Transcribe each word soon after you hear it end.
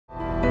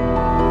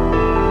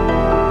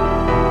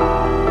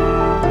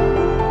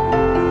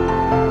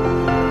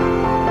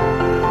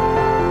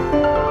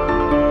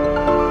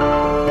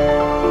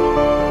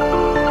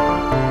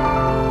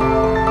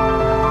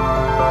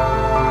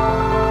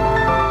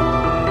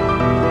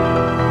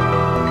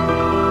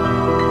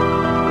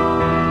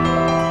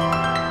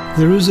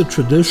There is a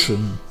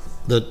tradition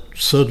that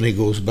certainly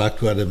goes back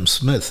to Adam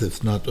Smith,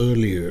 if not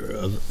earlier,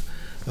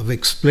 of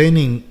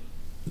explaining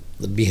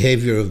the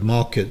behavior of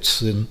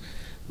markets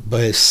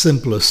by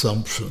simple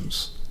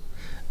assumptions,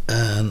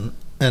 and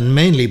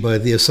mainly by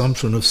the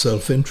assumption of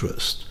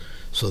self-interest.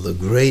 So the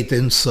great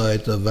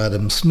insight of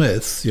Adam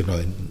Smith,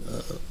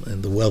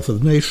 in The Wealth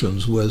of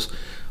Nations, was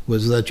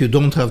that you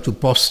don't have to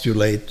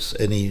postulate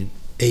any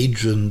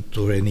agent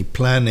or any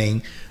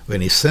planning or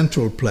any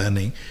central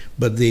planning,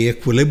 but the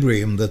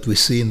equilibrium that we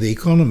see in the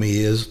economy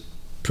is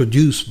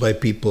produced by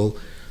people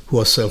who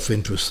are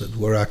self-interested,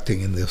 who are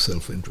acting in their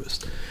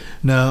self-interest.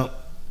 Now,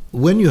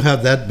 when you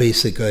have that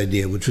basic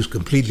idea, which is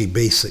completely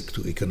basic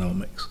to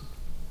economics,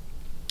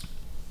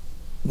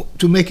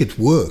 to make it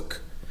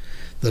work,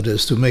 that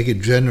is, to make it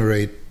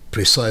generate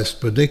precise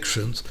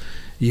predictions,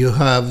 you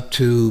have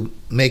to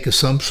make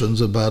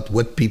assumptions about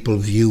what people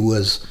view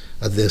as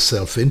their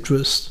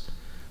self-interest,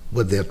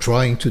 what they're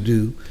trying to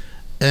do,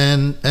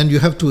 and you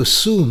have to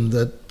assume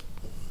that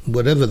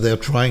whatever they're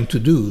trying to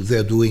do,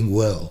 they're doing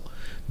well,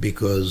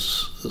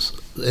 because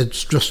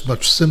it's just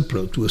much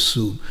simpler to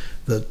assume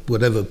that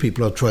whatever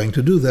people are trying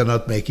to do, they're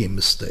not making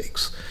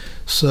mistakes.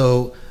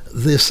 So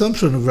the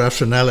assumption of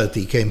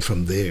rationality came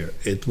from there.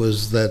 It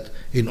was that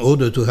in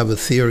order to have a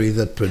theory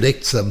that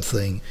predicts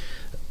something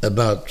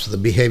about the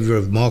behavior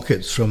of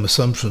markets from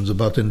assumptions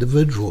about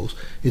individuals,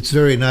 it's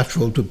very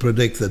natural to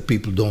predict that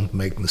people don't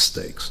make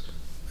mistakes.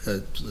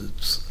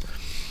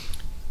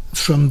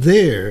 From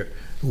there,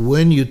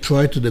 when you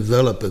try to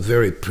develop a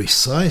very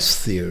precise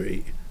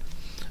theory,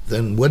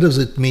 then what does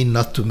it mean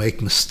not to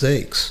make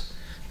mistakes?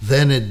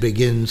 Then it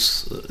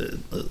begins,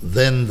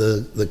 then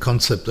the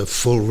concept of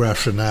full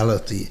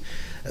rationality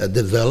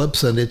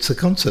develops, and it's a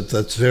concept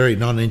that's very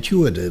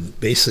non-intuitive.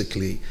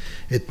 Basically,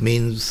 it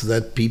means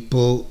that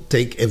people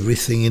take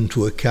everything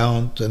into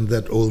account and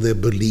that all their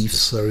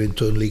beliefs are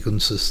internally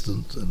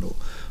consistent and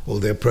all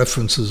their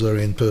preferences are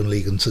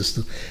internally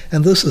consistent.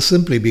 And this is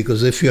simply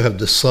because if you have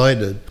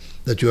decided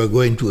that you are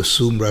going to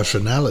assume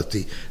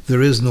rationality,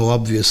 there is no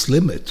obvious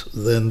limit.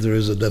 Then there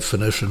is a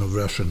definition of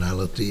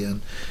rationality,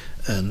 and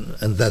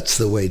that's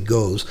the way it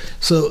goes.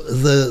 So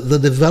the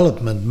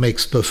development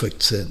makes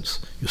perfect sense.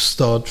 You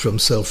start from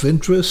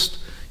self-interest,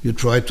 you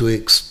try to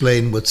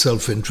explain what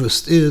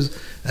self-interest is,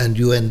 and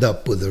you end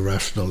up with a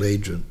rational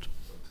agent.